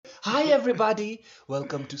Hi everybody,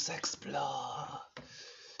 welcome to Sexplore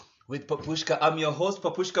with Papushka. I'm your host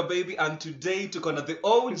Papushka baby, and today tuko na the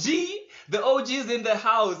OG. The OG is in the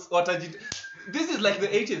house. This is like the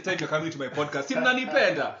 80th time you're coming to my podcast. Si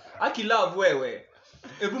mnanipenda. Aki love wewe.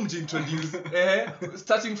 Ebu mjintroduce.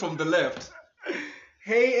 Starting from the left.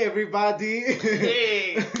 Hey everybody.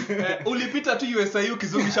 Hey. Ulipita tu USIU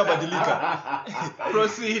kizungisha badilika.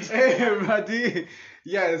 Proceed. Hey everybody.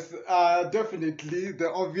 Yes, definitely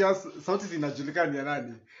the obvious sauti zinajulika ni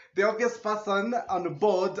nani. The obvious person on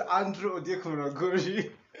board, Andrew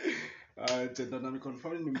Odiekumuraguri. Gender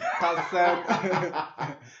non-conforming person.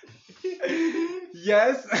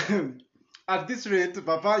 Yes. At this rate,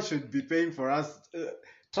 Papa should be paying for us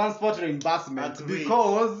transport reimbursement. Agreed.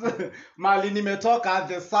 Because mali nimetoka,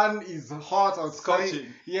 the sun is hot outside.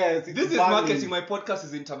 Scorching. Yes, it's This is burning. marketing. My podcast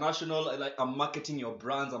is international. Like I'm marketing your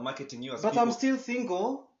brands. I'm marketing you as But people. I'm still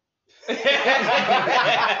single.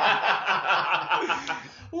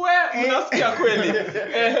 Where unasikia kweli?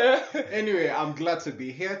 Anyway, I'm glad to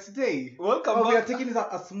be here today. Welcome We are back. taking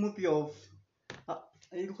a smoothie of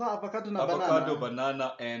ilikuwa avocado na Avocado,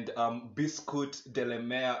 banana. banana, and biscuit de la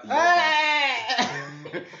mer.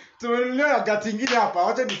 Tumenunulia gati ingine hapa,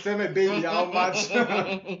 wacha niseme bei how much.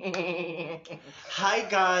 Hi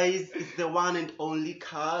guys, it's the one and only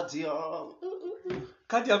Cardio.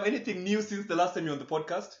 Can't you have anything new since the last time you're on the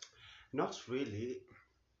podcast? Not really.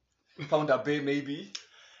 Found a bay maybe.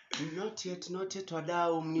 Not yet,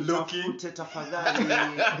 wadau, Looking. mnitafute tafadhali.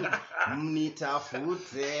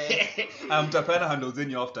 Mnitafute. Mtapeana handles in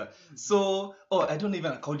you after. So, I don't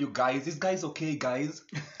even call you guys. Is guys okay, guys?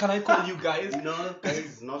 Can I call you guys? No, guys,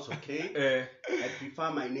 it's not okay. I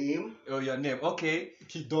prefer my name. Oh, your name. Okay.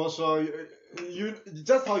 Kidosho, you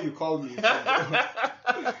just how you call me.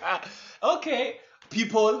 Okay.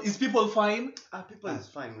 People, is people fine? People is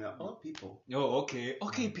fine. We are all people. Oh, okay.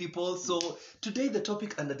 Okay, people. So today the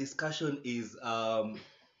topic under discussion is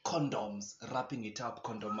condoms, wrapping it up,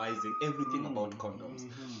 condomizing, everything about condoms.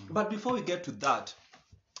 But before we get to that,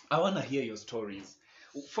 I want to hear your stories.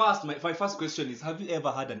 First, my first question is, have you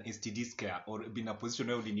ever had an STD scare or been in a position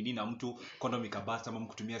where ulinini na mtu condom ikabasta ama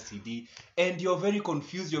mkutumia CD and you're very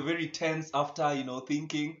confused, you're very tense after,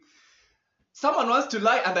 thinking, someone wants to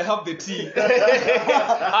lie and I have the tea.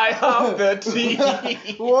 I have the tea.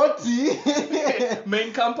 What tea?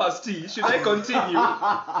 Main campus tea. Should I continue?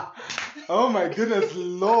 Oh my goodness,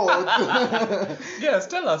 Lord. Yes,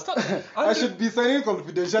 tell us. I should be signing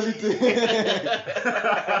confidentiality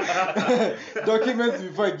documents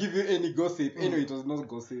before I give you any gossip. Anyway, it was not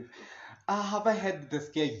gossip. Have I had the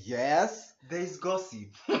scare? Yes. There is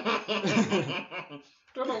gossip.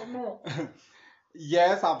 Don't know.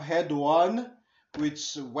 Yes, I've had one,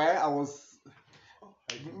 where I was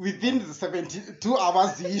within the 72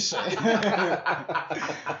 hours ish.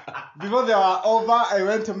 Before they were over, I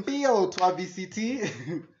went to a VCT.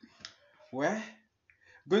 Where?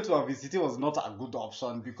 Going to a VCT was not a good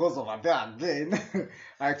option because of there again.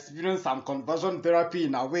 I experienced some conversion therapy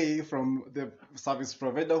in a way from the service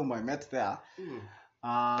provider whom I met there.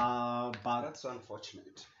 But That's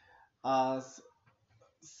unfortunate.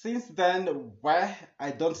 since then, where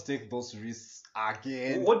I don't take those risks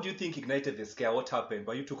again. What do you think ignited the scare? What happened?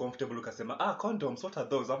 Were you too comfortable? Ukasema, condoms, what are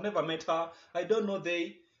those? I've never met her. I don't know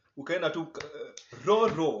they. Ukaenda tu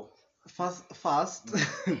raw. First,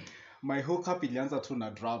 my hookup ilianza tu na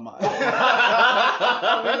drama. We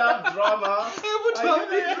love drama.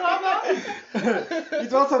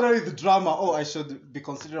 It also started with drama. Oh, I should be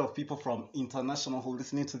considerate of people from international who are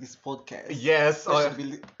listening to this podcast. Yes. I should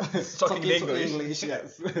be Talking to English.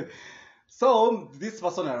 yes. So this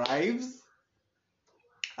person arrives.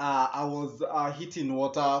 I was heating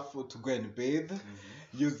water to go and bathe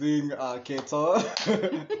using a kettle.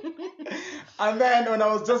 And then when I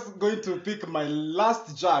was just going to pick my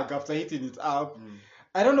last jug after heating it up,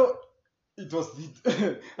 I don't know. It was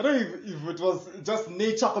I don't know if it was just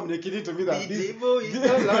nature communicating to me that The devil is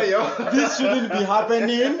a liar. this shouldn't be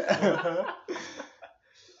happening.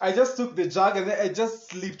 I just took the jug and then I just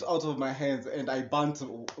slipped out of my hands and I burnt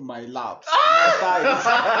my laps, my thighs,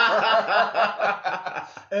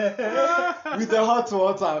 with the hot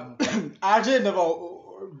water. I actually never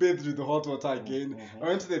bathed with the hot water again. I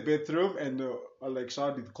went to the bathroom and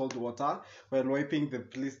showered with cold water while wiping the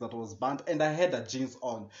place that was burnt, and I had a jeans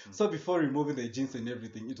on. So before removing the jeans and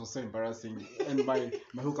everything, it was so embarrassing, and my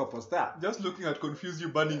hookup was there. Just looking at confuse you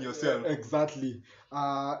burning yourself. Exactly.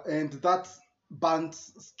 And that burnt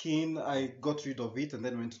skin, I got rid of it and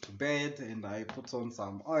then went to bed and I put on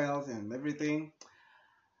some oils and everything.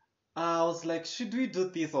 I was like, should we do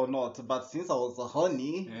this or not? But since I was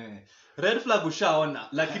horny, Red flag ushaona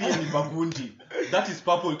lakini ni bagundi. That is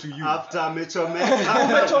purple to you. After Mechomeka.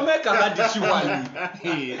 Umechomeka hadi surely.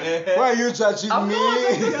 why are you judging me?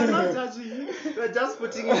 We are not judging you. We're just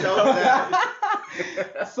putting it out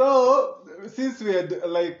there. So since we had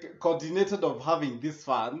like coordinated of having this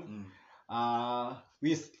fun,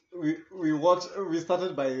 we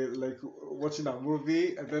started by like watching a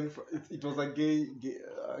movie, and then it was a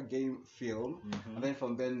game film, and then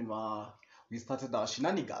from then we started our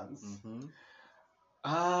shenanigans.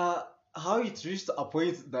 How it reached a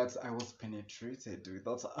point that I was penetrated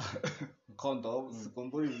without condoms.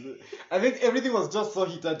 I think everything was just so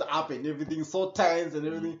heated up and everything so tense and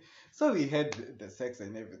everything. So we had the sex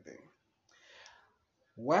and everything.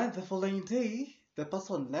 When the following day, the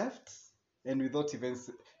person left, and without even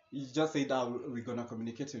he just said, we're gonna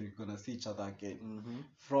communicate and we're gonna see each other again.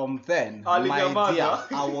 From then, my dear,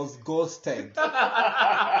 I was ghosted.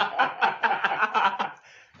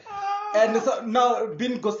 And so now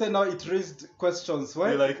being ghosted now, it raised questions.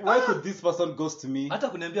 Why? Like, why could this person ghost me? Hata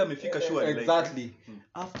kuniambia amefika surely. Exactly.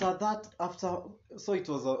 After that, so it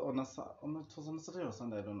was on a Saturday or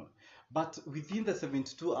Sunday, I don't know. But within the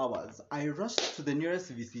 72 hours, I rushed to the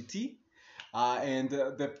nearest VCT, and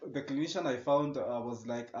the clinician I found was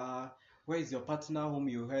like, where is your partner whom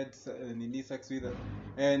you had sex with?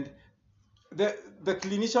 And the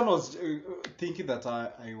clinician was thinking that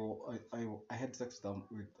I had sex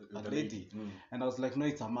with a lady, and I was like, no,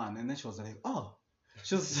 it's a man. And then she was like, oh,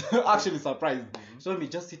 she was actually surprised. She told me,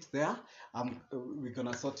 just sit there. We're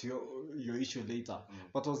gonna sort your issue later.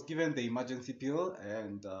 But I was given the emergency pill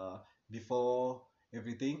and before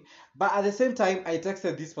everything. But at the same time, I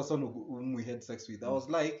texted this person whom we had sex with. I was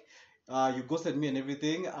like, you ghosted me and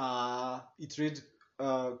everything. It raised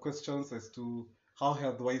questions as to how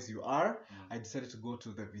health-wise you are. I decided to go to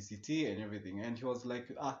the VCT and everything, and he was like,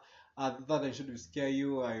 that I should scare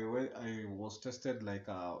you. I was tested like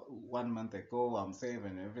 1 month ago. I'm safe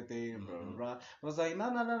and everything. Blah, blah, blah. I was like,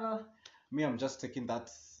 no. Me, I'm just taking that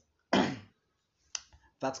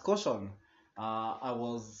caution. I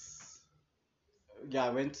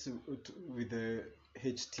went with the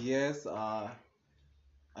HTS.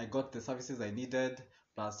 I got the services I needed.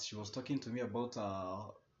 Plus, she was talking to me about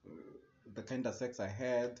the kind of sex I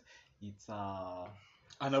had. It's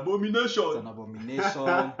an abomination. It's an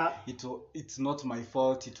abomination. It's not my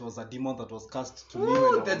fault. It was a demon that was cast to me.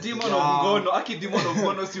 When the demon of ngono. Aki demon of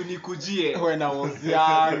ngono si unikujie. When I was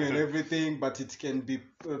young and everything, but it can be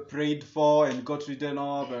prayed for and got ridden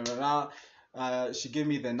off. Blah, blah, blah. She gave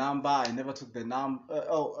me the number. I never took the number.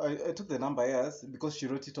 I took the number, yes, because she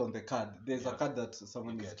wrote it on the card. There's a card that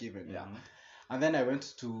someone is given. Yeah. And then I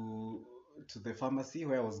went to the pharmacy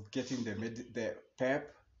where I was getting the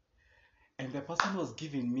PEP, and the person was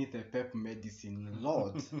giving me the PEP medicine.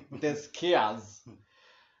 Lord, the scares.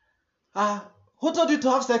 Who told you to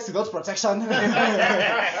have sex without protection?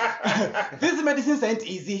 These medicines ain't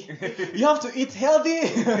easy. You have to eat healthy.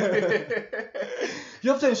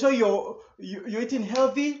 You have to ensure you're eating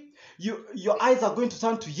healthy. Your eyes are going to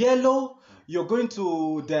turn to yellow. You're going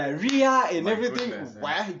to diarrhea and everything. Goodness,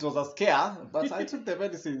 Well, it was a scare, but I took the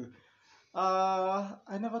medicine.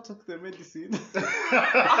 I never took the medicine.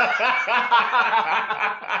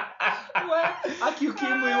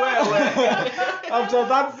 After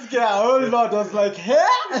that scare, oh Lord, I was like, hey,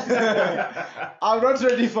 I'm not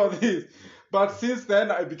ready for this. But since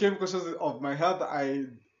then, I became conscious of my health.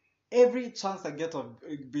 Every chance I get of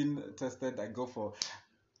being tested, I go for.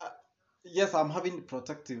 Yes, I'm having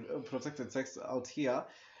protected sex out here,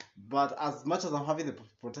 but as much as I'm having the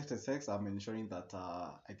protected sex, I'm ensuring that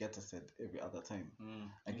I get tested every other time.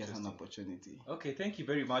 I get an opportunity. Okay, thank you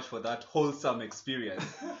very much for that wholesome experience.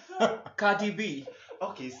 Cardi B.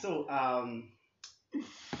 Okay, so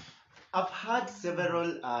I've had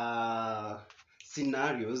several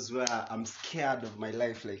scenarios where I'm scared of my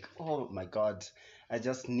life, like, oh my God, I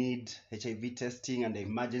just need HIV testing and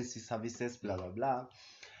emergency services, blah blah blah.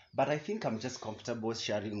 But I think I'm just comfortable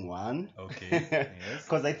sharing one. Okay. Yes.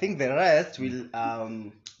 Because I think the rest will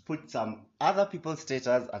put some other people's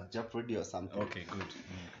status at jeopardy or something. Okay, good.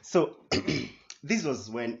 So this was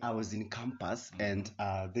when I was in campus, and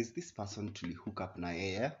there's this person to hook up na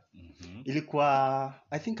yeye. Ilikuwa,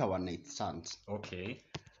 I think, our night stand. Okay.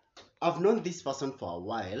 I've known this person for a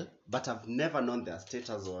while, but I've never known their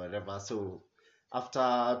status or whatever. So after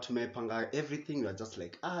tumepanga everything, we were just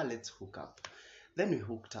like, let's hook up. Then we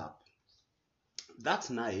hooked up. That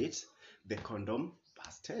night, the condom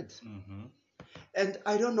busted. And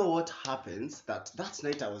I don't know what happens. That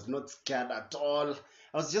night I was not scared at all.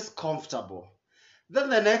 I was just comfortable. Then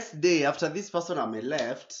the next day, after this person and I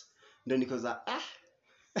left, Ndio nikoza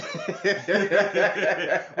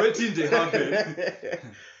What did they happen?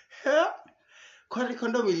 Kwani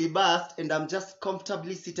condom ilibust and I'm just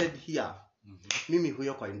comfortably seated here. Mimi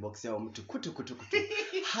huyo kwa inbox yao mtu kutu.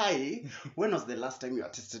 Hi, when was the last time you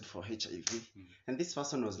were tested for HIV? And this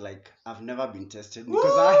person was like, I've never been tested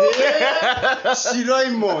because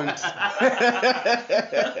Shiroimond.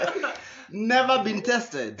 Never been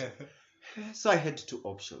tested. So I had two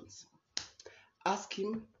options. Ask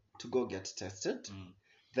him to go get tested.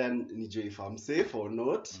 Then nijue if I'm safe or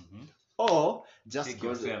not. Or just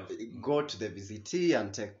go to the VCT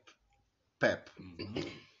and take PEP.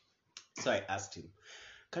 So I asked him,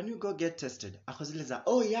 can you go get tested? Akozileza,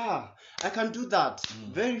 oh yeah, I can do that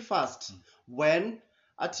very fast. When?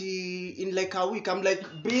 In like a week. I'm like,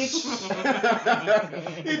 bitch,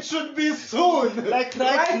 it should be soon. Like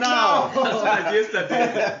right now.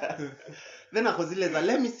 Yesterday. Then Akozileza,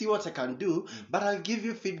 let me see what I can do, but I'll give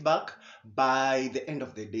you feedback by the end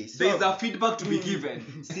of the day. So, there is a feedback to be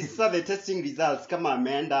given. Sisa the testing results, kama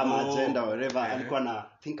ameenda, agenda, whatever, alikuwa na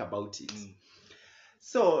think about it.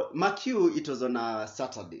 So, Makiu, it was on a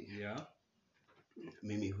Saturday. Yeah.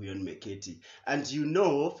 Mimi huyo nimeketi. And you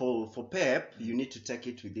know, for PEP, you need to take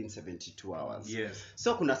it within 72 hours. Yes.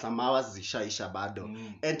 So, kuna some hours zishaisha bado.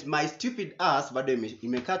 And my stupid ass, bado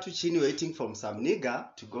imekaa tu chini waiting for some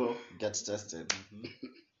nigga to go get tested.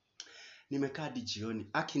 Nimekaa hadi jioni.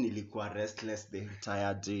 Aki nilikuwa restless the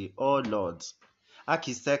entire day. Oh Lord.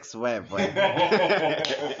 Aki sex web.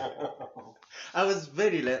 I was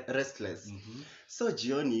very restless. So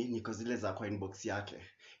jioni niko zile za kwa inbox yake.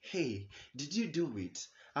 Hey, did you do it?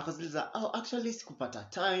 Akoziliza, oh actually sikupata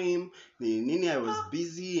time. Nini I was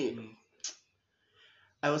busy.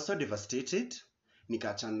 I was so devastated.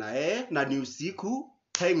 Nikachana na ni usiku.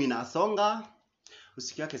 Time inasonga.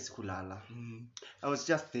 Usiku yake sikulala. I was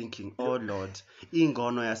just thinking, oh Lord, hii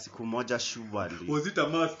ngono ya siku moja surely. Was it a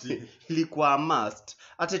must? Ilikuwa a must.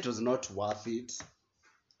 At it was not worth it.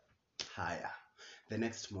 Haya. The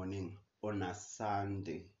next morning on a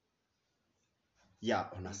Sunday. Yeah,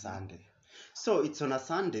 on a Sunday. So it's on a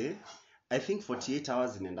Sunday. I think 48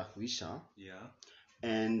 hours inaenda kuisha. Yeah.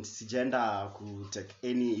 And sija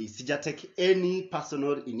take any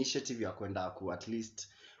personal initiative ya kwenda at least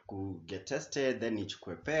get tested, then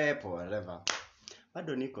nichukue PEP or whatever.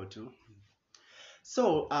 Bado niko tu.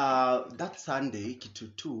 So that Sunday kitu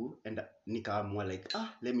tu, and nikaamua like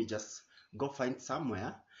let me just go find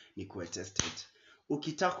somewhere nikuwe tested.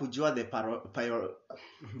 Ukitaka kujua the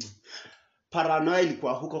paranoia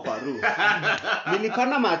ilikuwa huko kwa room.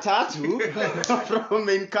 Nilipanda matatu from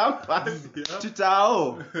main campus to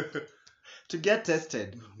Tao to get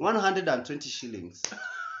tested. 120 shillings.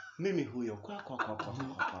 Mimi huyo kwa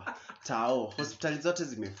Tao, hospitali zote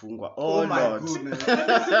zimefungwa. Oh my Lord. goodness.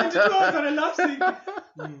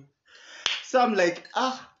 So I'm like,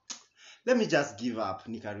 let me just give up.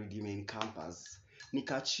 Nikarudi main campus.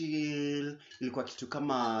 Nika chill. Ilikuwa kitu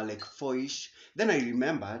kama like 4ish. Then I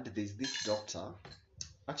remembered there's this doctor.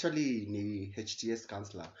 Actually ni HTS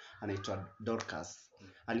counselor. Anaitwa Dorcas.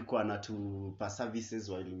 Alikuwa anatupa services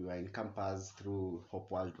while we were in campus through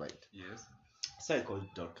Hope Worldwide. Yes. So I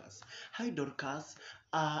called Dorcas. Hi Dorcas,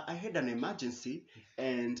 I had an emergency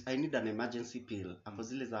and I need an emergency pill.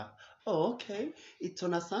 Akozileza, oh okay, it's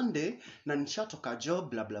on a Sunday, na nishatoka job,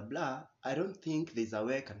 blah blah blah. I don't think there's a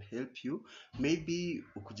way I can help you. Maybe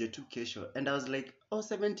ukuje tu kesho. And I was like, oh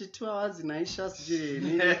 72 hours inaisha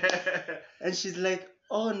sije. And she's like,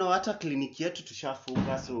 oh no, hata kliniki yetu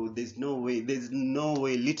tushafunga, so there's no way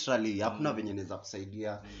literally hakuna venye naweza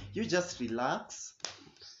kusaidia. You just relax.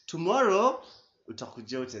 Tomorrow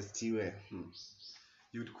utakuja utestiwe.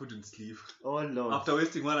 You couldn't sleep. Oh Lord. After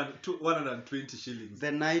wasting 120 shillings.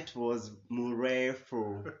 The night was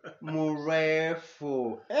mureful.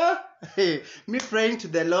 Me praying to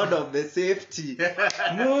the Lord of the safety.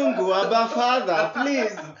 Mungu, Abba Father,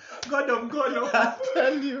 please. God of God. I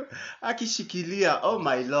tell you. Akishikilia. Oh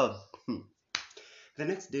my Lord. The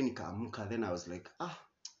next day nikaamka, then I was like,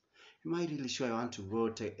 am I really sure I want to go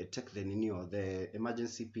take the nini or the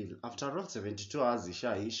emergency pill? After all 72 hours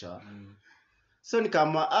isha. So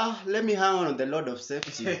nikaamua, let me hang on the Lord of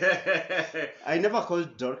safety. I never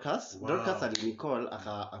called Dorcas. Wow. Dorcas alinicall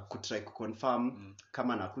akutry kuconfirm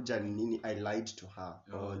kama nakuja ni nini. I lied to her.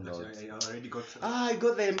 Oh Lord. I already got I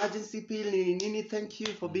got the emergency pill nini. Thank you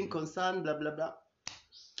for being concerned, blah blah blah.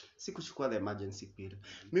 Sikuchukua the emergency pill.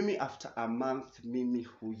 Mimi after a month mimi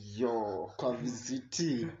huyo kwa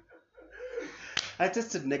VCT. I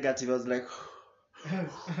tested negative. I was like,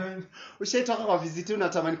 ushaitoka kwa VCT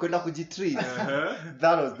unatamani kwenda kujitreat.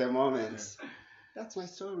 That was the moment. That's my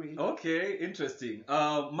story. Okay, interesting.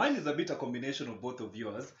 Mine is a bit a combination of both of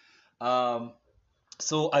yours.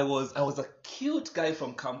 So I was a cute guy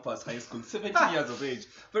from campus high school, 17 years of age,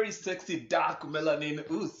 very sexy, dark melanin,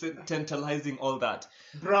 tantalizing, all that.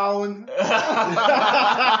 Brown.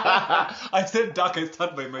 I said dark, I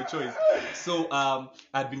stand by my choice. So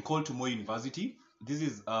I'd been called to Moi University. This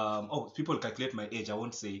is people calculate my age, I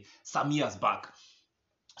won't say, some years back.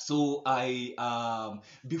 So I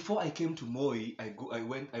before I came to Moi, I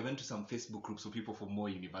went to some Facebook groups of people from Moi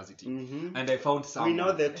University, and I found someone. We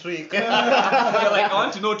know the trick. You're like, I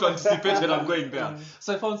want to know to anticipate when I'm going there.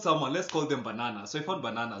 So I found someone, let's call them Banana. So I found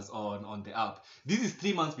Bananas on the app. This is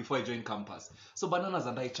 3 months before I joined campus. So Bananas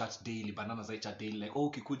and I chat daily. Like, oh,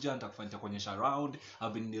 kikuja nitakufanya kuonyesha around.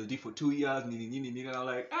 I've been in LD for 2 years. And I'm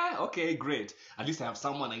like, okay, great. At least I have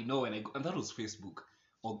someone I know, and that was Facebook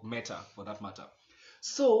or Meta for that matter.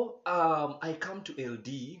 So I come to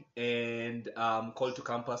LD and call to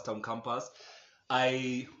campus, town campus.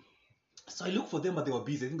 I look for them, but they were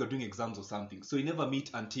busy. I think they were doing exams or something. So we never meet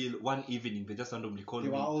until one evening. They just randomly called They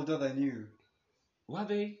me. were older than you. Were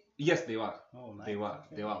they? Yes, they were. Oh, nice. They were.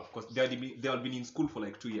 They were. Of course, they had been in school for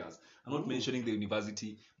like 2 years. I'm not mentioning the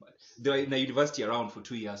university, but they were in a university around for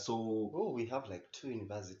 2 years. So We have like 2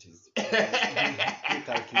 universities.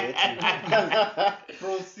 Calculating.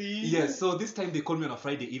 Proceed. yes. So this time they called me on a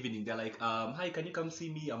Friday evening. They're like, "Hi, can you come see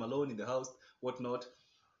me? I'm alone in the house, whatnot."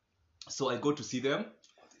 So I go to see them.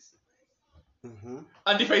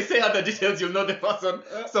 And if I say other details, you'll know the person.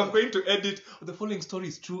 So I'm going to edit. The following story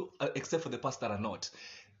is true, except for the parts that are not.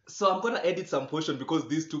 So I'm going to edit some portion because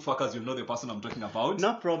these two fuckers, you'll know the person I'm talking about.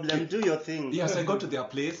 No problem. Do your thing. Yeah, so I go to their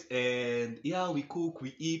place and we cook,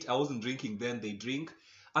 we eat. I wasn't drinking then, they drink.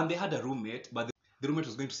 And they had a roommate, but the roommate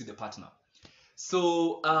was going to see the partner.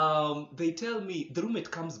 So they tell me, the roommate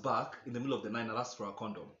comes back in the middle of the night and asks for a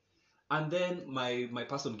condom. And then my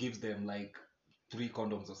person gives them like 3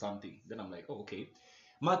 condoms or something. Then I'm like, oh, okay.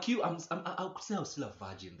 I would say I was still a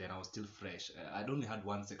virgin then. I was still fresh. I'd only had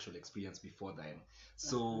one sexual experience before then.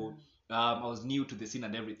 So I was new to the scene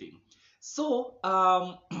and everything. So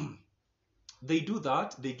they do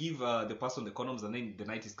that. They give the person the condoms, and then the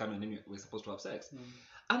night is coming and then we're supposed to have sex.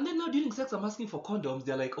 And then now during sex, I'm asking for condoms.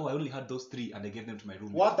 They're like, oh, I only had those 3 and I gave them to my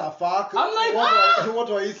roommate. What the fuck? I'm like, what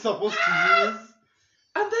were you supposed to use?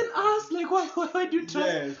 And then ask, like, why do you trust?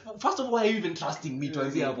 Yes. First of all, why are you even trusting me?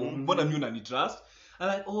 What do you need trust? I'm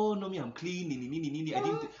like, oh, no, me, I'm clean.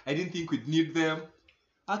 I didn't think we'd need them.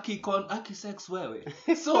 Aki sex, where?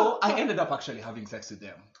 So I ended up actually having sex with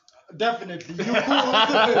them. Definitely. You could.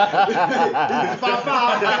 Papa.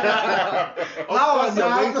 How You're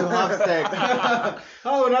going to have sex.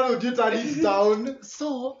 How now would you turn it down?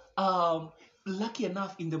 So, lucky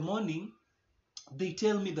enough, in the morning, they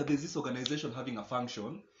tell me that there's this organization having a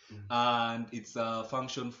function, and it's a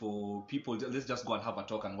function for people. Let's just go and have a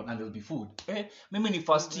talk, and there'll be food. Mimi ni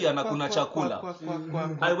first year na kuna chakula.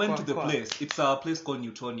 I went to the place. It's a place called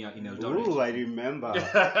Newtonia in Eldoret. Oh, I remember.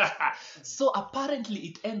 So apparently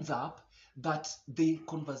it ends up that the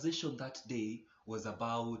conversation that day was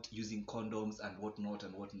about using condoms and whatnot.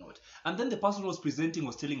 And then the person who was presenting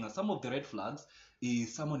was telling us some of the red flags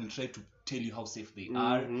is someone will try to tell you how safe they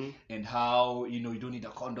are and how, you don't need a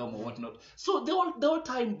condom or whatnot. So the whole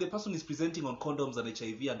time the person is presenting on condoms and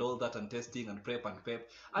HIV and all that and testing and PrEP and PEP.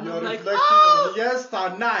 And You're I'm like, reflecting on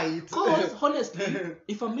yesternight. because honestly,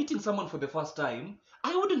 if I'm meeting someone for the first time,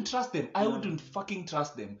 I wouldn't trust them. I wouldn't fucking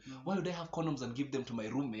trust them. Why would I have condoms and give them to my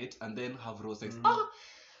roommate and then have raw sex?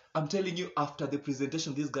 I'm telling you, after the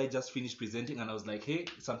presentation, this guy just finished presenting and I was like, hey,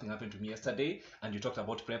 something happened to me yesterday and you talked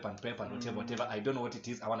about PrEP and whatever. I don't know what it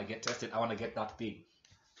is. I want to get tested. I want to get that thing.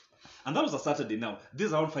 And that was a Saturday now. This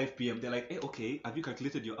is around 5 p.m. They're like, hey, okay, have you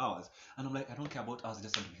calculated your hours? And I'm like, I don't care about hours. I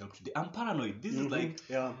just want to be helped today. I'm paranoid. This is like...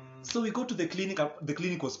 Yeah. So we go to the clinic. The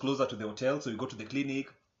clinic was closer to the hotel. So we go to the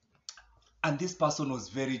clinic. And this person was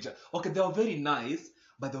very... Okay, they were very nice,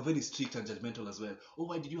 but they were very strict and judgmental as well. Oh,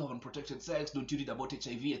 why did you have unprotected sex? Don't you read about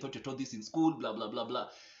HIV? I thought you taught this in school, blah, blah, blah, blah.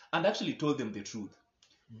 And I actually told them the truth.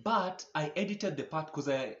 But I edited the part because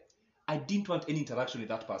I didn't want any interaction with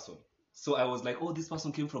that person. So I was like, oh, this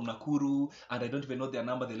person came from Nakuru and I don't even know their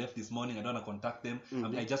number. They left this morning. I don't want to contact them.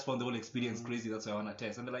 I just found the whole experience crazy. That's why I want to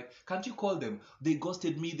test. And they're like, can't you call them? They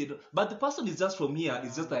ghosted me. They don't. But the person is just from here.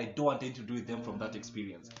 It's just that I don't want anything to do with them from that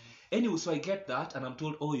experience. Anyway, so I get that and I'm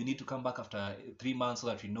told, oh, you need to come back after 3 months so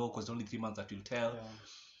that we know, because only 3 months that you'll tell. Yeah.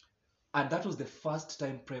 And that was the first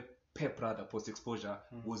time PEP rather, post-exposure,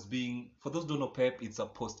 was being... For those who don't know PEP, it's a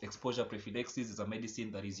post-exposure prophylaxis. It's a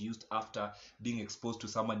medicine that is used after being exposed to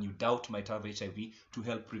someone you doubt might have HIV to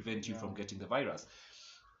help prevent you from getting the virus.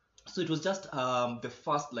 So it was just the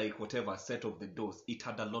first, set of the dose. It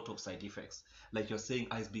had a lot of side effects. Like you're saying,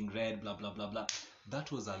 eyes being red, blah, blah, blah, blah.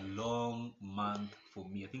 That was a long month for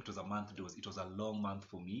me. I think it was a month. It was a long month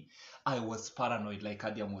for me. I was paranoid, like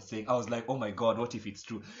Adiam was saying. I was like, oh my God, what if it's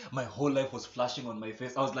true? My whole life was flashing on my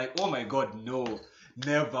face. I was like, oh my God, no,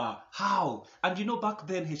 never. How? And you know, back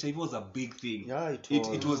then, HIV was a big thing. Yeah, it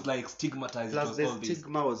It was like stigmatized. Plus, it was the all this.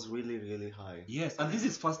 stigma was really, really high. Yes, and this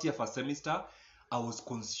is first year, first semester. I was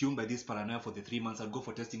consumed by this paranoia for the 3 months. I'd go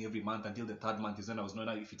for testing every month until the third month is when I was known.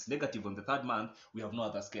 If it's negative on the third month, we have no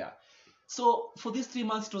other scare. So for these 3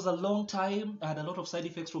 months, it was a long time. I had a lot of side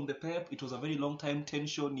effects from the PEP. It was a very long time,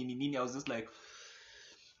 tension, nini. I was just like,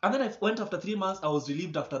 and then I went after 3 months. I was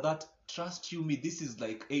relieved after that. Trust you me, this is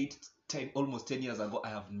like 8, 10, almost 10 years ago. I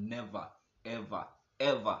have never,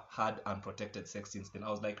 ever had unprotected sex since then. I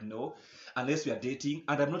was like, no, unless we are dating,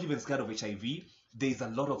 and I'm not even scared of HIV. There's a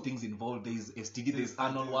lot of things involved. There's STD, there's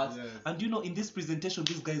anal warts, yes. and you know, in this presentation,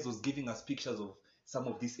 these guys was giving us pictures of some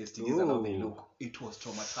of these STDs and how they look. It was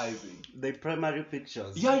traumatizing. The primary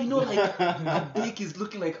pictures. Yeah, you know, like a dick is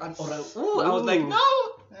looking like an oral. Ooh, I was like, no,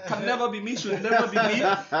 can never be me, should never be me.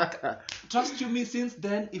 Trust you me, since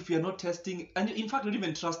then, if you're not testing, and in fact, I don't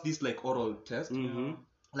even trust this like oral test.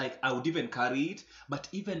 Like, I would even carry it, but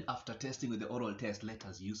even after testing with the oral test, let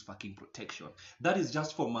us use fucking protection. That is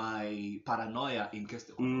just for my paranoia in case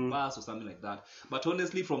the condom bursts or something like that. But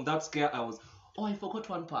honestly, from that scare, I forgot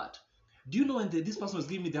one part. Do you know when this person was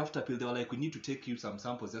giving me the after pill, they were like, we need to take you some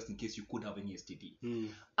samples just in case you could have any STD.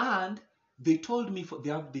 And they told me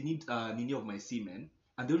they need nini of my semen,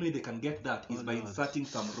 and the only way they can get that is by inserting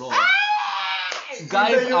some rod.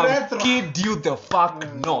 Guys, I kid you the fuck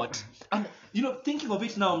not. And you know, thinking of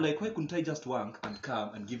it now, I'm like, why couldn't I just wank and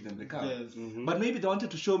come and give them the cum? Yes. But maybe they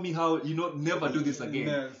wanted to show me how, you know, never do this again.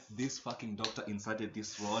 Yes. This fucking doctor inserted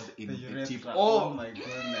this rod in the urethra. tip. Oh my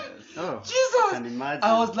goodness. Oh, Jesus! can imagine.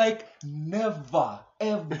 I was like, never,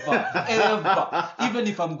 ever. Even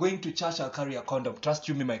if I'm going to church, I'll carry a condom. Trust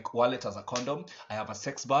you me, my wallet has a condom. I have a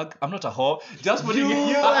sex bag. I'm not a whore. Just putting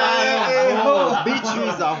it. Bitch, you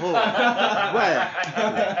is a hoe.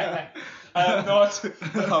 Where?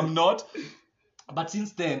 I'm not. But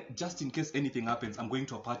since then, just in case anything happens, I'm going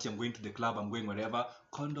to a party, I'm going to the club, I'm going wherever,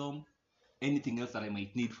 condom, anything else that I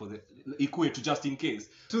might need for the equate to just in case.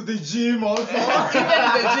 To the gym also. Even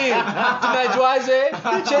the gym.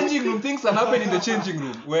 Tunajuaje? Changing room, things can happen in the changing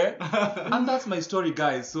room. Where? And that's my story,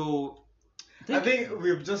 guys. So I think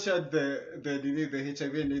we've just shared the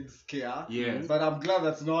HIV and AIDS scare. Yes. But I'm glad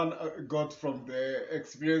that no one got from the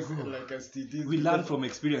experience like STDs. we learn from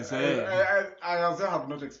experience. I also have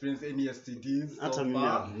not experienced any STDs so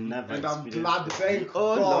far. Never And I'm experienced glad, it. thank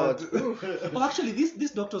Oh, God. Lord. Well, actually,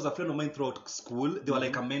 this doctor was a friend of mine throughout school. They were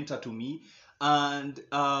like a mentor to me, and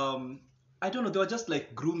I don't know, they were just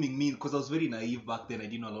like grooming me because I was very naive back then. I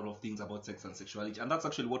didn't know a lot of things about sex and sexuality, and that's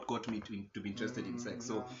actually what got me to be interested in sex.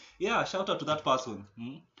 So yeah, shout out to that person.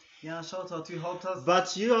 Yeah, shout out to you, helped us.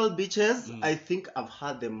 But you all bitches, I think I've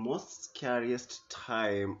had the most scariest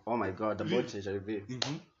time. Oh my God, about HIV.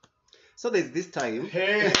 So there's this time.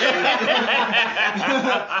 Hey!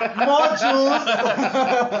 More juice!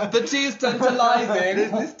 The tea is tantalizing.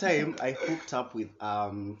 There's this time I hooked up with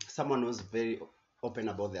someone who's very open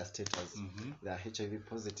about their status. They're HIV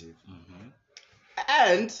positive.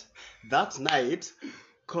 And that night,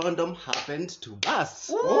 condom happened to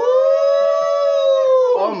burst.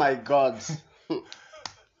 Oh my God.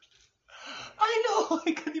 I know,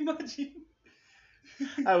 I can imagine.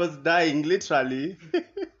 I was dying, literally.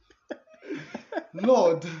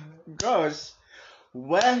 Lord. Gosh.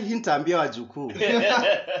 Where hintambia wajukuu.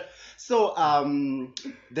 So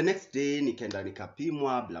the next day nikaenda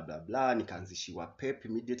nikapimwa blah blah blah, nikaanzishiwa PEP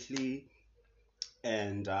immediately.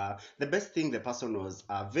 And the best thing, the person was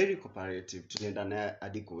very cooperative. Tulienda naye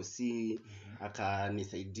hadi Kosi,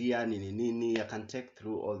 akanisaidia nini, I can take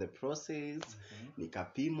through all the process.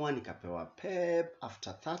 Nikapimwa, nikapewa PEP.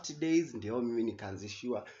 After 30 days ndio mimi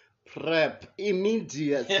nikaanzishiwa PrEP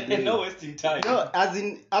immediately. No wasting time. No, as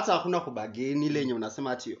in hata hakuna kubageni ile yenye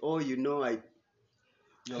unasema ati you know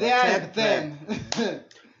Then.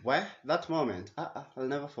 Why? That moment, I'll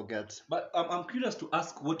never forget. But I'm curious to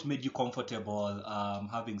ask, what made you comfortable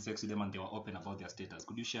having sex with them and they were open about their status?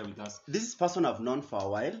 Could you share with us? This person I've known for a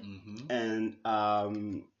while, and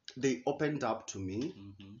they opened up to me,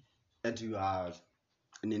 and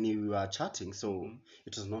we were chatting, so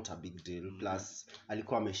it was not a big deal. Plus,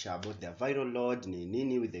 alikuwa ameshare about their viral load,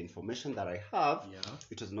 nini, with the information that I have.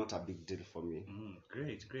 It was not a big deal for me.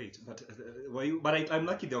 Great. But were you? But I'm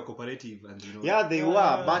lucky they were cooperative, and you know. Yeah, they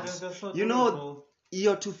were, but they're so you know, beautiful.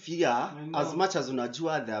 hiyo tu fear, as much as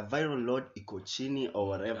unajua their viral load iko chini or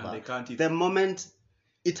whatever, And they can't eat. the moment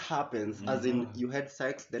it happens. As in, you had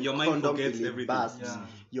sex, then Your mind condom forgets really everything. bursts. Yeah.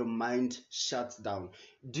 Your mind shuts down.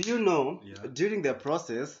 Do you know, Yeah. during the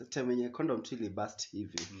process, time yenye condom tu ilibust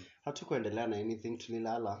hivi, hatukuendelea na anything,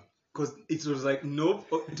 tulilala. Because it was like, nope.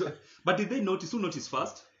 But did they notice? Who noticed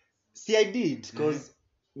first? See, I did, because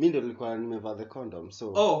mi ndo nilikuwa nimevaa the condom,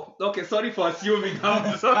 so... Oh, okay. Sorry for assuming.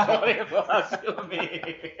 I'm so sorry for assuming.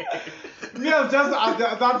 Me, I'm just at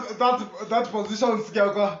that position,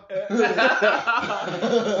 Skiako.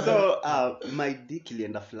 So, my dick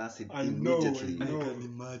ilienda flaccid I know. immediately.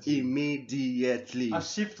 imagine. Immediately. A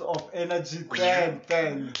shift of energy,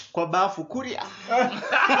 10. Kwa bafu, kuria.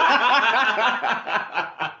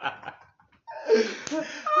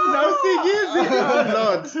 Now usingizi. Oh,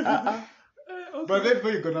 Lord. But then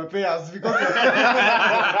you're gonna pay us because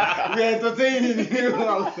we're entertaining you.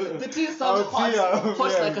 The tea sounds Our tea,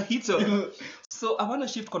 hot yeah. like a heater. So I want to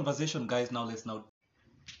shift conversation, guys. Let's now.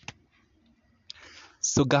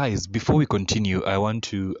 So, guys, before we continue, I want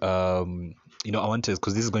to,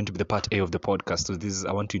 because this is going to be the part A of the podcast. So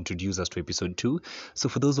I want to introduce us to episode 2. So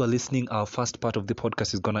for those who are listening, our first part of the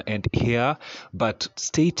podcast is going to end here. But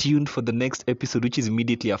stay tuned for the next episode, which is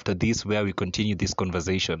immediately after this, where we continue this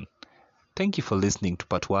conversation. Thank you for listening to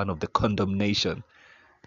part 1 of the Condom Nation.